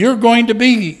 you're going to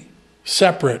be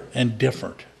separate and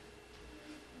different.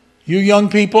 You young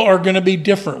people are going to be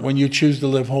different when you choose to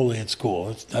live holy in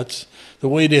school. That's the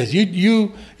way it is.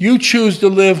 You choose to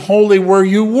live holy where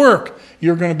you work.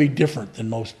 You're going to be different than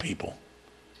most people.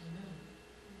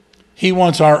 He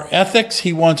wants our ethics.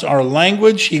 He wants our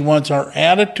language. He wants our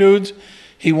attitudes.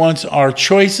 He wants our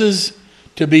choices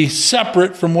to be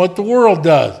separate from what the world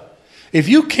does. If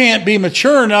you can't be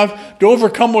mature enough to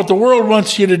overcome what the world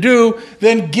wants you to do,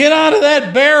 then get out of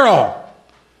that barrel.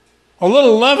 A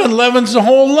little leaven leavens the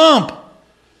whole lump.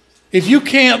 If you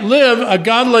can't live a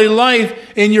godly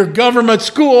life in your government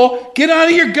school, get out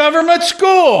of your government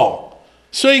school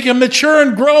so you can mature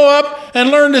and grow up and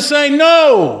learn to say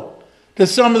no to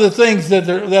some of the things that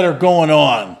are going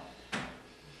on.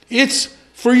 It's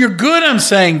for your good I'm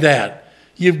saying that.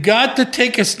 You've got to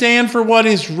take a stand for what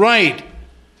is right.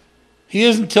 He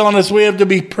isn't telling us we have to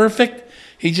be perfect.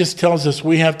 He just tells us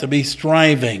we have to be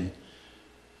striving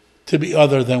to be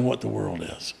other than what the world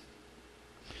is.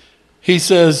 He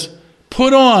says,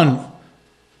 put on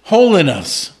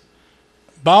holiness,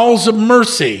 bowels of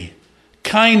mercy,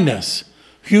 kindness,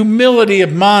 humility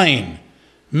of mind,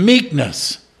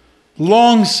 meekness,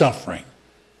 long-suffering.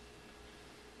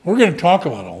 We're going to talk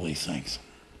about all these things.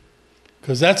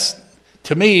 Because that's,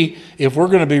 to me, if we're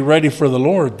going to be ready for the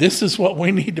Lord, this is what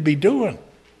we need to be doing.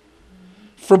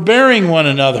 Forbearing one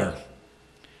another.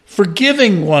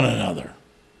 Forgiving one another.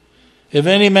 If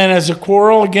any man has a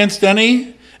quarrel against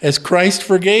any, as Christ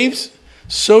forgave,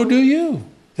 so do you.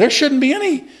 There shouldn't be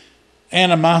any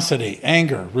animosity,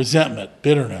 anger, resentment,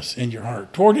 bitterness in your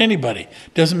heart toward anybody.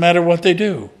 Doesn't matter what they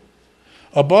do.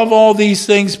 Above all these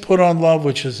things, put on love,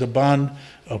 which is the bond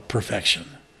of perfection.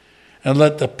 And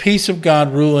let the peace of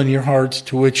God rule in your hearts,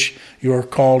 to which you are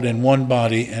called in one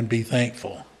body, and be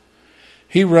thankful.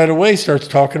 He right away starts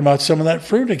talking about some of that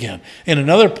fruit again. In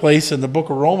another place in the book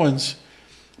of Romans,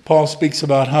 Paul speaks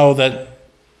about how that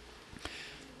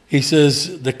he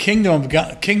says the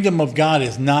kingdom of God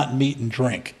is not meat and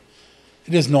drink.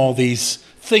 It isn't all these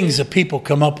things that people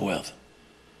come up with.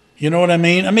 You know what I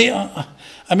mean? I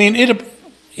mean,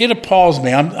 it appalls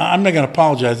me. I'm not going to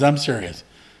apologize. I'm serious.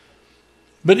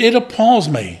 But it appalls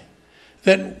me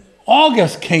that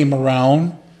August came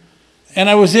around and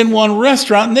I was in one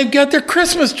restaurant and they've got their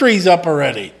Christmas trees up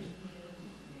already.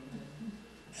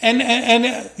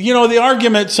 And you know, the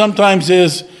argument sometimes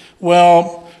is,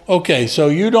 well, okay, so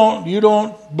you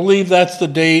don't believe that's the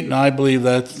date and I believe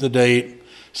that's the date,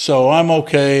 so I'm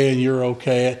okay and you're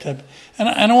okay. And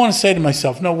I want to say to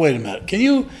myself, no, wait a minute. Can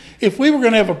you, if we were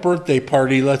going to have a birthday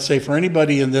party, let's say for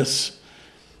anybody in this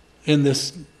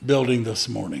building this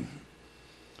morning,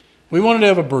 we wanted to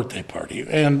have a birthday party,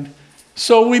 and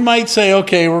so we might say,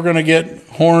 okay, we're going to get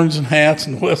horns and hats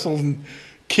and whistles and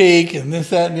cake and this,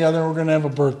 that, and the other. We're going to have a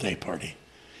birthday party.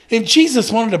 If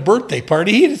Jesus wanted a birthday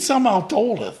party, he'd have somehow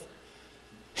told us,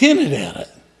 hinted at it.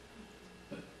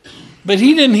 But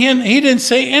he didn't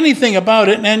say anything about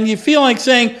it, and you feel like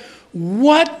saying,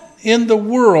 what in the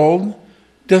world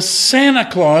does Santa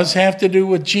Claus have to do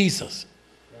with Jesus?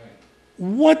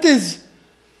 What does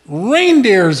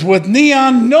reindeers with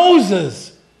neon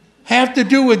noses have to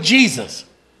do with Jesus?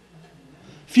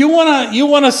 If you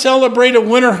want to celebrate a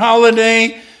winter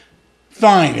holiday,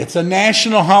 fine. It's a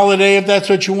national holiday if that's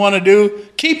what you want to do.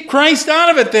 Keep Christ out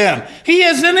of it then. He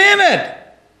isn't in it.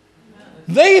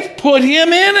 They've put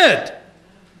him in it.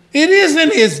 It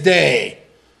isn't his day.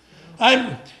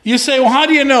 You say, well, how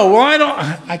do you know? Well,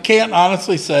 I can't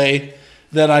honestly say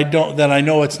that I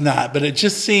know it's not, but it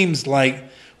just seems like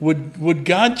would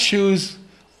God choose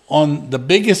on the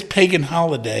biggest pagan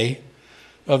holiday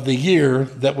of the year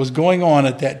that was going on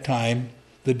at that time,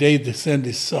 the day to send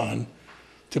his son,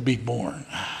 to be born?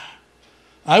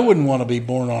 I wouldn't want to be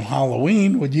born on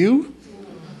Halloween, would you?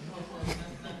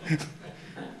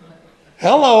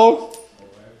 Hello.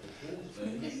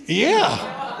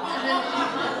 Yeah.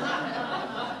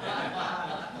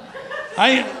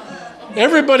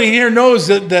 Everybody here knows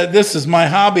that this is my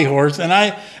hobby horse, and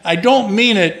I don't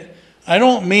mean it. I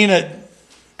don't mean it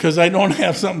because I don't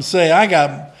have something to say. I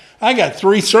got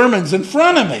 3 sermons in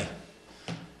front of me.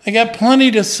 I got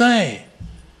plenty to say.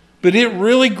 But it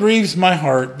really grieves my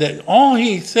heart that all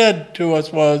he said to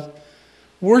us was,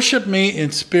 worship me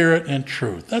in spirit and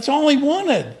truth. That's all he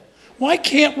wanted. Why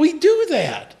can't we do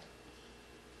that?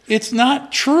 It's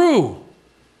not true.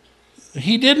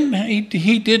 He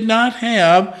did not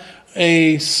have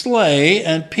a sleigh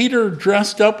and Peter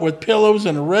dressed up with pillows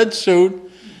and a red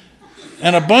suit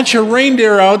and a bunch of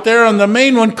reindeer out there and the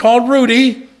main one called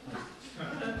Rudy.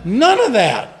 None of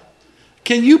that.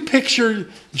 Can you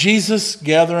picture Jesus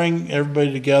gathering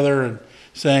everybody together and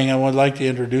saying, I would like to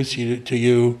introduce you to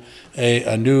you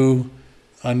a new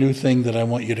thing that I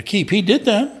want you to keep? He did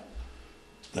that.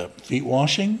 The feet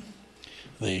washing,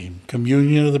 the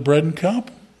communion of the bread and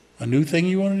cup, a new thing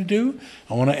you want to do?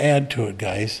 I want to add to it,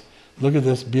 guys. Look at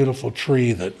this beautiful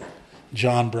tree that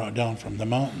John brought down from the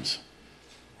mountains.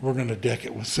 We're going to deck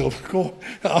it with silver gold.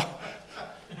 Oh,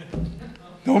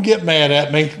 don't get mad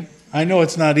at me. I know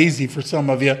it's not easy for some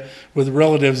of you with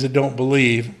relatives that don't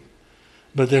believe,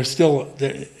 but they're still,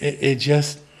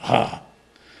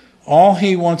 all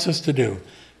he wants us to do.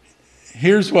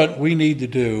 Here's what we need to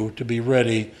do to be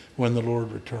ready when the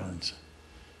Lord returns.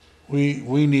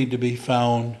 We need to be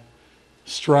found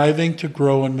striving to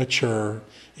grow and mature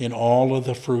in all of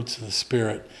the fruits of the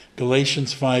Spirit.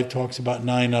 Galatians 5 talks about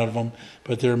 9 of them,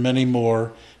 but there are many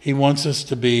more. He wants us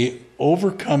to be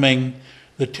overcoming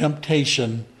the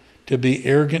temptation to be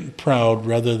arrogant and proud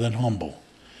rather than humble.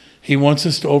 He wants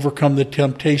us to overcome the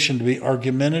temptation to be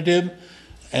argumentative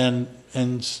and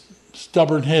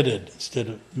stubborn-headed instead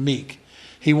of meek.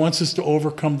 He wants us to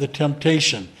overcome the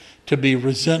temptation to be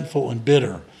resentful and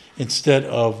bitter instead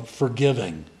of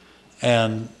forgiving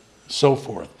and so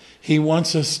forth. He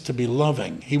wants us to be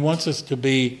loving. He wants us to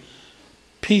be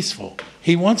peaceful.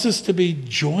 He wants us to be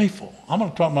joyful. I'm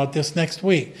going to talk about this next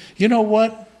week. You know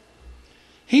what?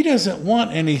 He doesn't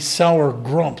want any sour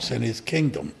grumps in his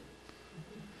kingdom.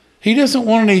 He doesn't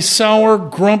want any sour,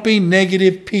 grumpy,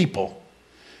 negative people.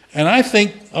 And I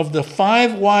think of the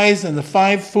 5 wise and the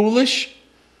 5 foolish,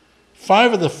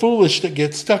 5 of the foolish that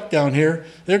get stuck down here,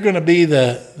 they're going to be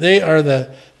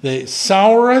the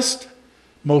sourest,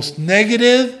 most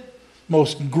negative,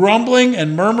 most grumbling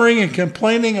and murmuring and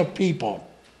complaining of people.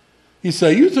 You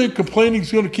say, you think complaining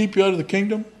is going to keep you out of the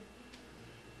kingdom?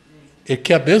 It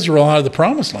kept Israel out of the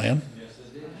promised land.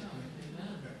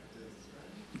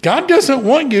 God doesn't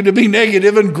want you to be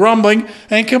negative and grumbling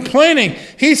and complaining.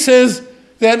 He says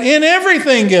that in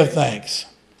everything give thanks.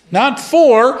 Not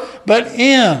for, but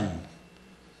in.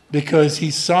 Because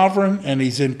he's sovereign and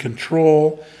he's in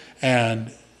control,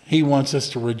 and he wants us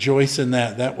to rejoice in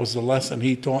that. That was the lesson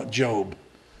he taught Job.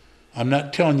 I'm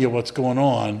not telling you what's going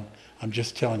on. I'm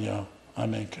just telling you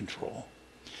I'm in control.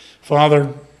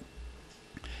 Father,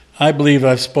 I believe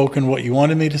I've spoken what you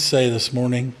wanted me to say this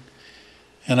morning,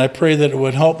 and I pray that it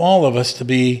would help all of us to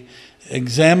be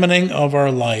examining of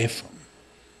our life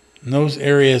in those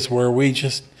areas where we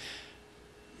just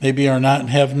maybe are not and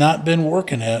have not been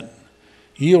working at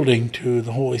yielding to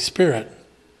the Holy Spirit.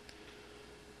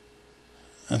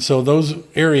 And so those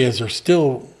areas are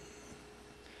still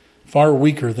far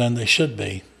weaker than they should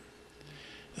be.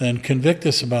 Then convict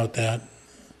us about that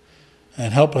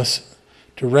and help us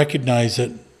to recognize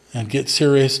it and get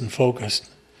serious and focused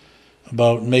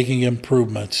about making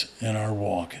improvements in our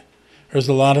walk. There's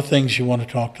a lot of things you want to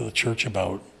talk to the church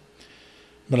about,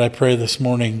 but I pray this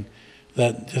morning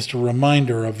that just a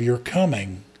reminder of your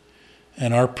coming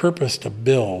and our purpose to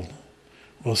build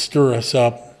will stir us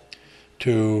up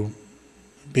to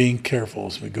being careful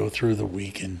as we go through the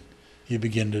week and you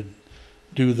begin to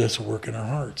do this work in our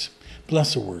hearts.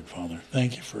 Bless the word, Father.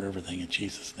 Thank you for everything in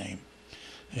Jesus' name.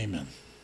 Amen.